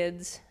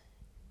kids,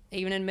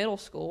 even in middle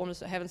school,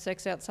 just having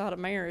sex outside of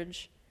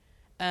marriage,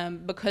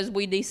 because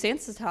we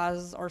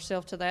desensitize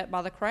ourselves to that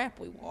by the crap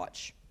we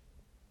watch.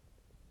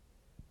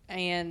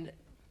 And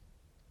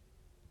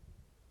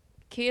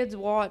kids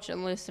watch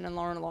and listen and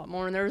learn a lot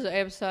more. And there's an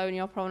episode, and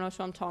y'all probably know what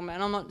I'm talking about.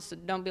 And I'm not,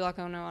 don't be like,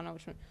 oh no, I know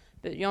which one.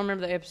 But y'all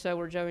remember the episode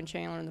where Joe and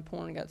Chandler in the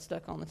porn got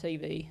stuck on the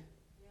TV?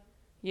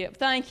 Yep.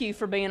 Thank you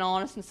for being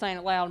honest and saying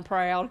it loud and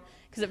proud.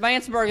 Because at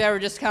Vanceburg, they were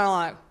just kind of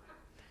like,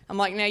 I'm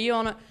like, now you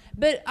on it.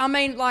 But I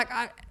mean,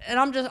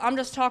 I'm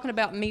just talking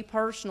about me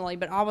personally.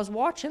 But I was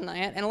watching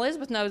that, and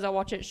Elizabeth knows I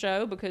watch that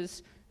show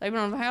because they've been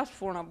on the house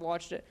before and I've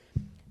watched it.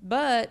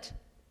 But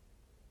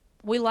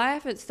we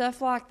laugh at stuff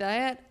like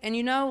that, and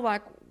you know,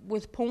 like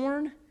with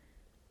porn,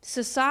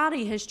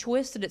 society has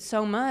twisted it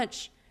so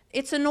much,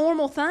 it's a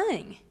normal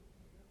thing.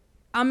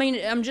 I mean,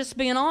 I'm just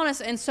being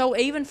honest, and so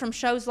even from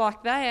shows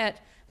like that,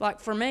 like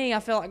for me,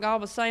 I felt like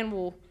God was saying,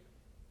 well,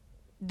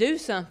 do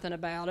something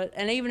about it,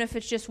 and even if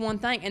it's just one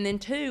thing. And then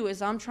two,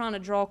 as I'm trying to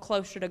draw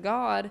closer to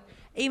God,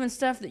 even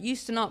stuff that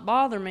used to not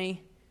bother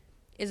me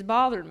is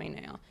bothering me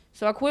now.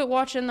 So I quit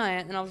watching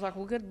that, and I was like,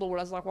 well, good Lord.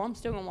 I was like, well, I'm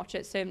still going to watch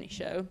that 70s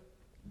show.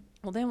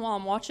 Well, then while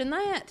I'm watching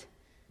that,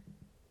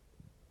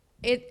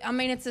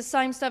 it's the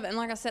same stuff. And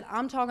like I said,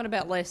 I'm talking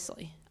about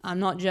Leslie. I'm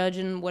not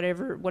judging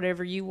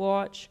whatever you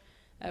watch.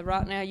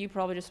 Right now, you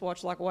probably just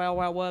watch like Wow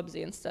Wow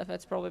Wubsy and stuff.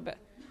 That's probably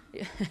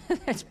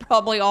that's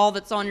probably all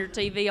that's on your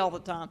TV all the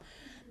time.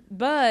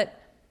 But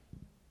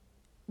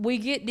we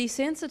get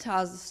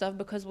desensitized to stuff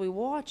because we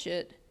watch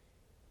it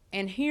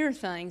and hear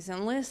things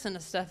and listen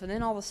to stuff, and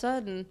then all of a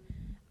sudden,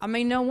 I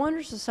mean, no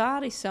wonder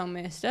society's so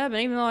messed up.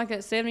 And even though like that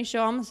 70s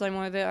show, I'm the same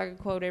way that I can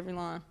quote every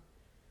line.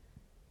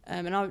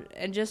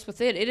 And just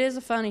with it is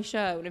a funny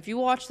show. And if you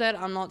watch that,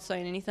 I'm not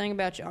saying anything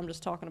about you. I'm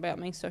just talking about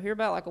me. So here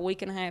about like a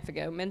week and a half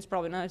ago, Men's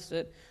probably noticed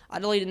it, I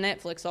deleted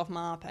Netflix off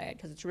my iPad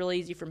because it's really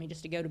easy for me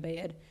just to go to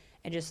bed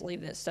and just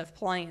leave that stuff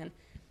playing.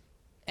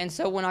 And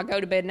so when I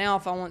go to bed now,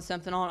 if I want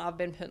something on, I've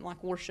been putting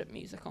like worship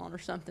music on or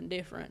something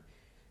different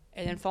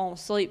and then falling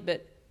asleep.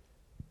 But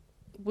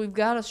we've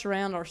got to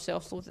surround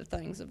ourselves with the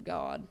things of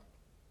God.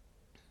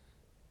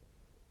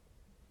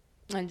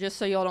 And just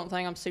so y'all don't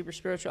think I'm super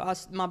spiritual,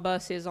 my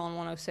bus is on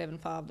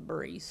 107.5 The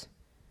Breeze.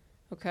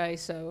 Okay,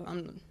 so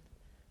I'm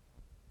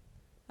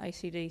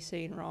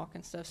AC/DC and rock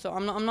and stuff. So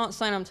I'm not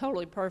saying I'm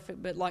totally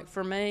perfect, but like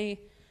for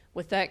me,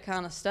 with that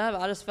kind of stuff,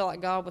 I just felt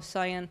like God was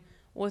saying,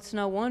 well, it's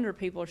no wonder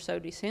people are so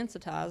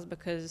desensitized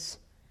because,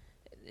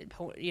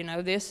 you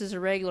know, this is a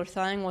regular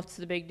thing. What's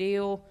the big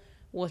deal?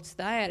 What's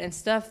that? And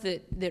stuff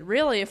that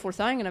really, if we're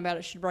thinking about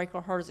it, should break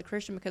our heart as a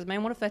Christian because,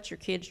 man, what if that's your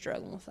kid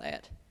struggling with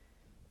that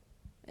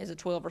as a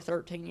 12 or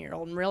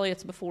 13-year-old? And really,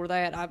 it's before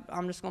that.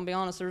 I'm just going to be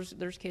honest.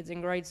 There's kids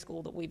in grade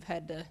school that we've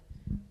had to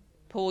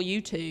pull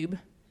YouTube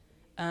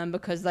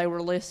because they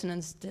were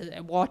listening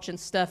to watching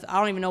stuff. I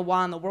don't even know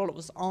why in the world it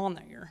was on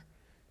there.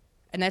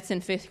 And that's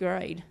in 5th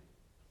grade.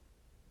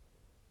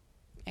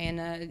 And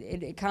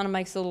it kind of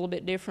makes it a little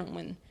bit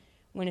different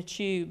when it's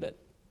you. But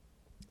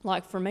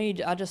like for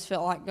me, I just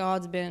felt like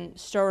God's been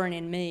stirring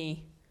in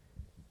me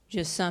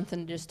just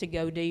something just to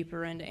go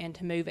deeper and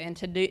to move and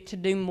to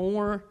do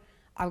more.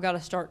 I've got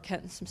to start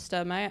cutting some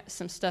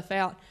stuff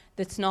out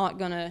that's not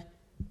going to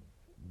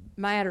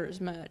matter as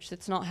much.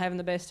 That's not having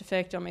the best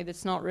effect on me.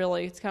 That's not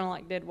really. It's kind of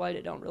like dead weight.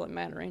 It don't really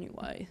matter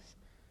anyways.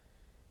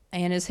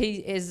 And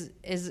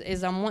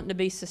as I'm wanting to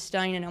be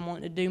sustained and I'm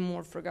wanting to do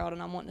more for God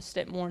and I'm wanting to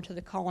step more into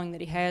the calling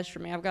that He has for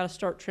me, I've got to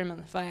start trimming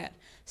the fat.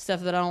 Stuff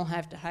that I don't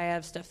have to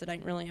have, stuff that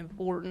ain't really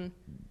important.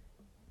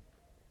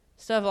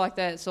 Stuff like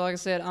that. So like I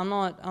said, I'm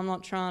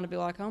not trying to be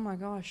like, oh my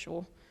gosh,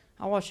 well,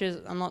 I watch his,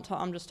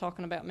 I'm just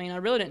talking about me. And I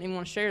really didn't even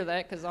want to share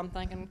that because I'm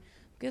thinking,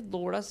 good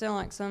Lord, I sound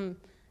like some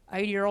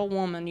 80-year-old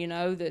woman,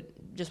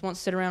 that just wants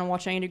to sit around and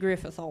watch Andy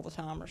Griffith all the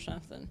time or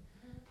something.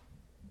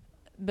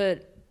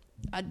 But,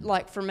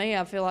 for me,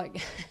 I feel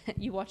like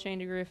you watch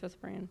Andy Griffith,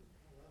 Brandon?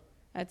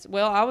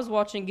 I was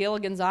watching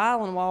Gilligan's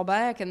Island a while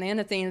back, and then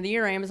at the end of the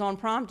year, Amazon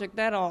Prime took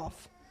that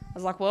off. I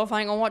was like, well, if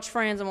I ain't going to watch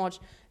Friends, I'm going to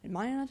watch... And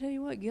man, I tell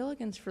you what,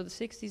 Gilligan's for the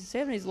 60s and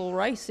 70s a little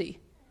racy.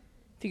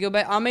 If you go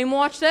back,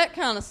 watch that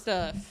kind of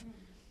stuff.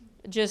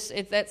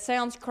 That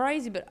sounds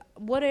crazy, but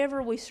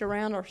whatever we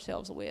surround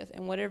ourselves with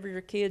and whatever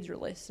your kids are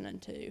listening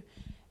to,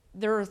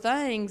 there are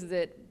things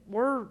that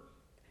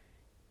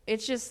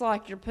it's just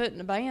like you're putting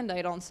a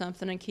Band-Aid on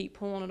something and keep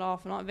pulling it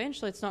off, and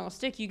eventually it's not going to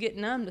stick. You get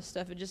numb to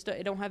stuff.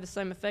 It don't have the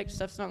same effect.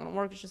 Stuff's not going to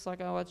work. It's just like,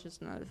 oh, it's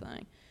just another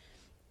thing.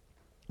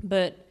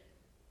 But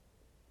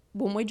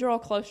when we draw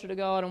closer to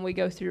God and we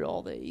go through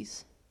all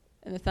these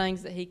and the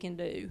things that He can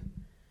do,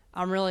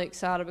 I'm really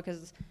excited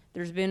because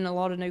there's been a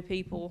lot of new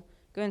people.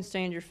 Go ahead and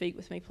stand your feet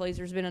with me, please.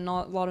 There's been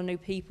a lot of new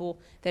people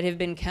that have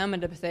been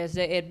coming to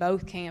Bethesda at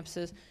both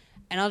campuses,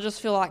 and I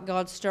just feel like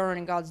God's stirring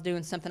and God's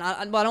doing something.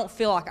 I don't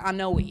feel like, I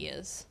know He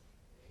is.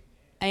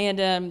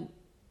 And,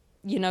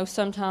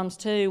 sometimes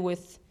too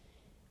with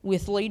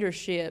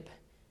leadership,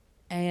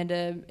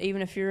 and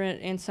even if you're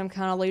in some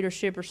kind of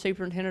leadership or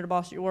superintendent or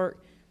boss at your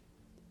work,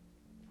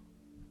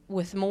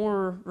 with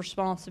more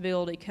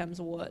responsibility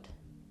comes what?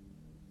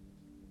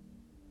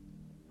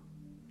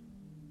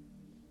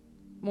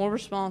 More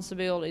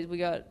responsibilities. We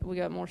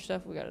got more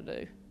stuff we got to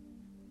do.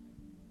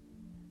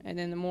 And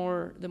then the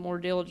more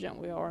diligent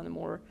we are, and the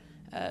more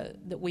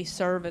that we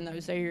serve in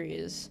those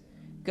areas,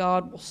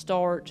 God will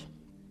start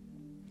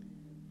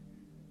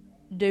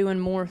doing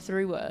more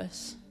through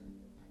us.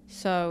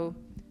 So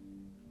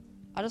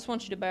I just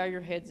want you to bow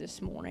your heads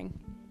this morning.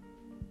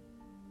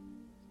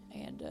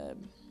 And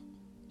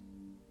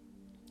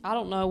I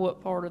don't know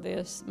what part of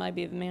this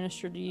maybe have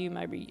ministered to you.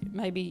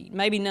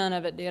 Maybe none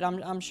of it did.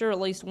 I'm sure at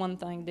least one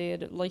thing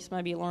did. At least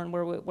maybe learn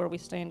where we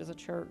stand as a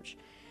church.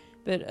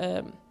 But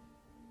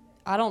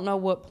I don't know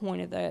what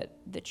point of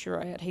that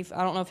you're at.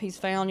 I don't know if He's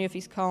found you, if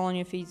He's calling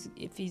you,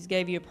 if He's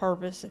gave you a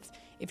purpose,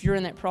 if you're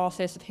in that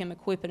process of Him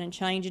equipping and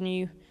changing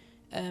you.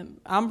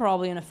 I'm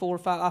probably in a 4 or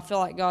 5. I feel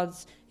like God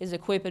is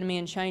equipping me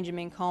and changing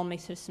me and calling me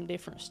to some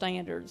different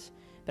standards.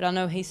 But I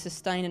know He's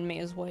sustaining me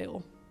as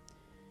well.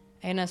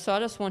 And so I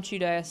just want you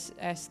to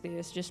ask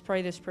this. Just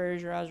pray this prayer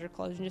as your eyes are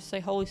closed. And just say,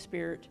 Holy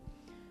Spirit,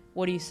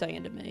 what are you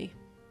saying to me?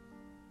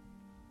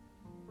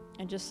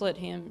 And just let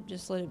Him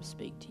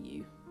speak to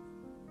you.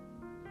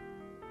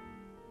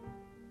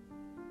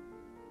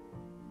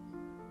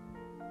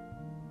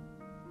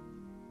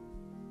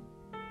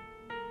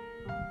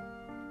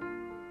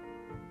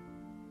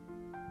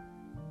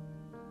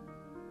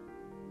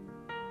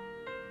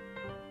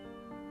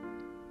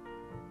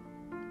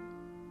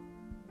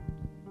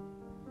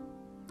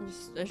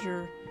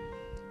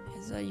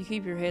 Just as you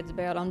keep your heads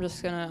bowed, I'm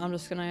just gonna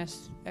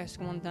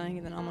ask one thing,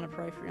 and then I'm gonna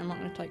pray for you. I'm not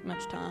gonna take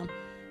much time,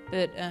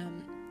 but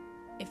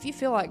if you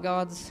feel like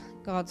God's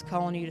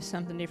calling you to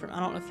something different, I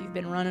don't know if you've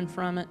been running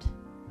from it,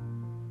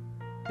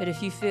 but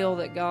if you feel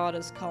that God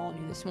is calling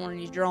you this morning,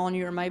 He's drawing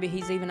you, or maybe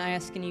He's even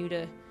asking you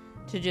to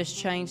just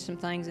change some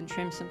things and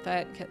trim some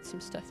fat and cut some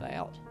stuff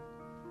out,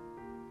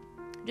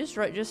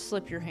 just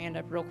slip your hand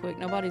up real quick.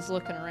 Nobody's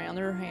looking around.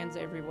 There are hands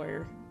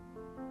everywhere.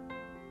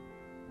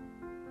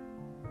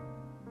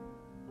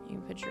 You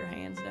can put your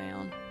hands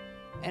down.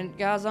 And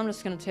guys, I'm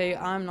just going to tell you,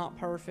 I'm not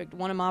perfect.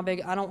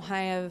 I don't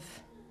have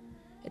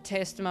a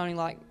testimony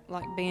like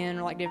Ben,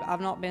 or like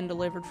I've not been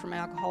delivered from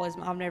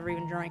alcoholism. I've never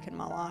even drank in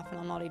my life, and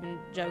I'm not even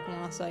joking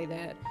when I say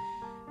that.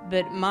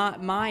 But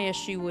my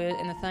issue with,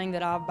 and the thing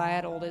that I've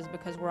battled, is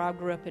because where I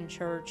grew up in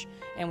church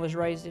and was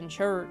raised in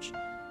church,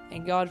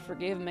 and God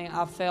forgive me,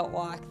 I felt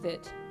like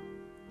that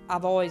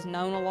I've always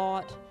known a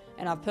lot,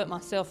 and I've put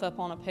myself up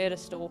on a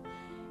pedestal,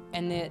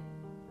 and that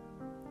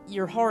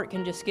your heart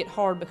can just get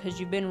hard because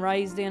you've been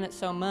raised in it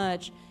so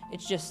much.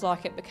 It's just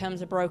like it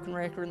becomes a broken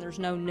record, and there's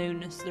no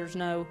newness.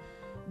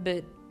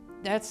 But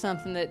that's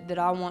something that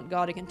I want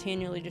God to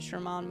continually just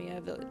remind me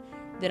of,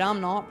 that I'm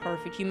not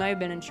perfect. You may have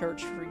been in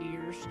church for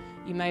years.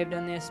 You may have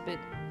done this,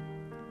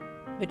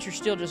 but you're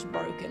still just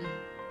broken.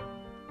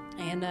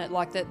 And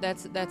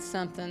that's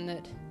something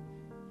that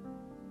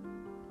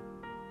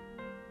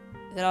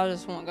I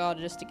just want God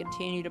just to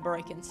continue to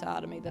break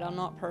inside of me, that I'm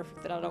not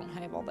perfect, that I don't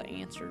have all the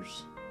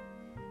answers.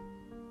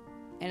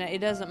 And it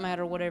doesn't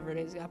matter whatever it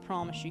is. I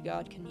promise you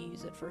God can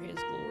use it for His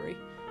glory.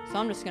 So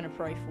I'm just going to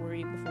pray for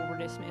you before we're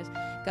dismissed.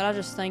 God, I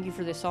just thank you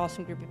for this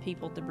awesome group of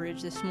people at the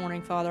bridge this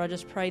morning, Father. I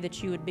just pray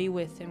that you would be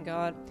with them,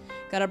 God.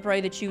 God, I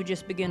pray that you would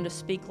just begin to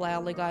speak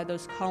loudly, God,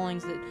 those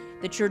callings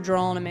that you're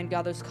drawing them in,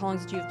 God, those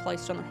callings that you have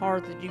placed on their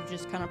heart, that you've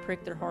just kind of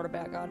pricked their heart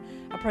about, God.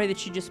 I pray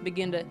that you just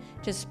begin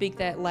to speak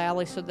that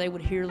loudly so they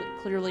would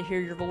clearly hear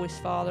your voice,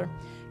 Father.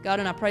 God,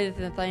 and I pray that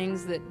the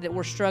things that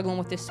we're struggling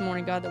with this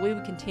morning, God, that we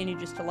would continue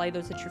just to lay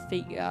those at your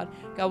feet, God.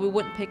 God, we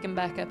wouldn't pick them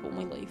back up when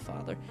we leave,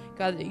 Father.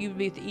 God, that you would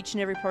be with each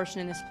and every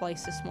person in this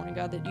place this morning,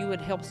 God, that you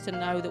would help us to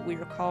know that we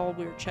are called,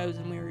 we are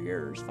chosen, we are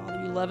yours,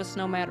 Father. You love us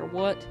no matter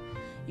what.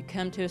 you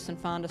come to us and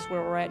find us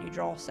where we're at, and you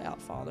draw us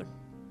out, Father.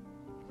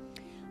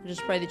 I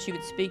just pray that you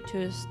would speak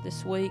to us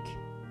this week.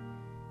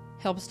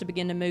 Help us to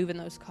begin to move in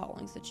those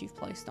callings that you've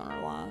placed on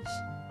our lives.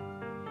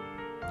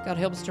 God,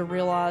 help us to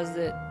realize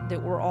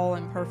that we're all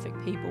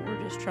imperfect people.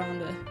 We're just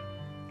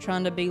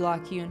trying to be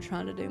like you and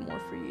trying to do more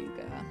for you,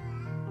 God.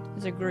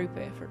 It's a group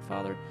effort,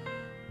 Father.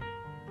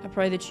 I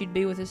pray that you'd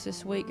be with us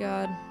this week,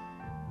 God.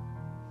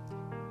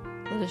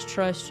 Let us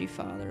trust you,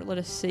 Father. Let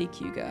us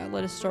seek you, God.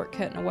 Let us start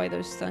cutting away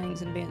those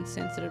things and being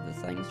sensitive to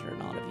things that are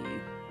not of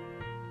you.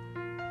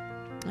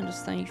 I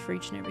just thank you for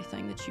each and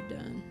everything that you've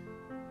done.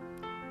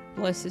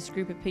 Bless this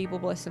group of people.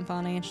 Bless them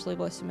financially.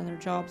 Bless them in their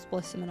jobs.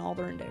 Bless them in all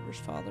their endeavors,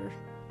 Father.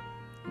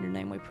 In your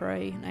name we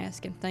pray and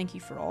ask and thank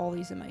you for all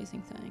these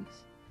amazing things.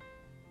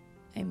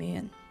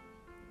 Amen.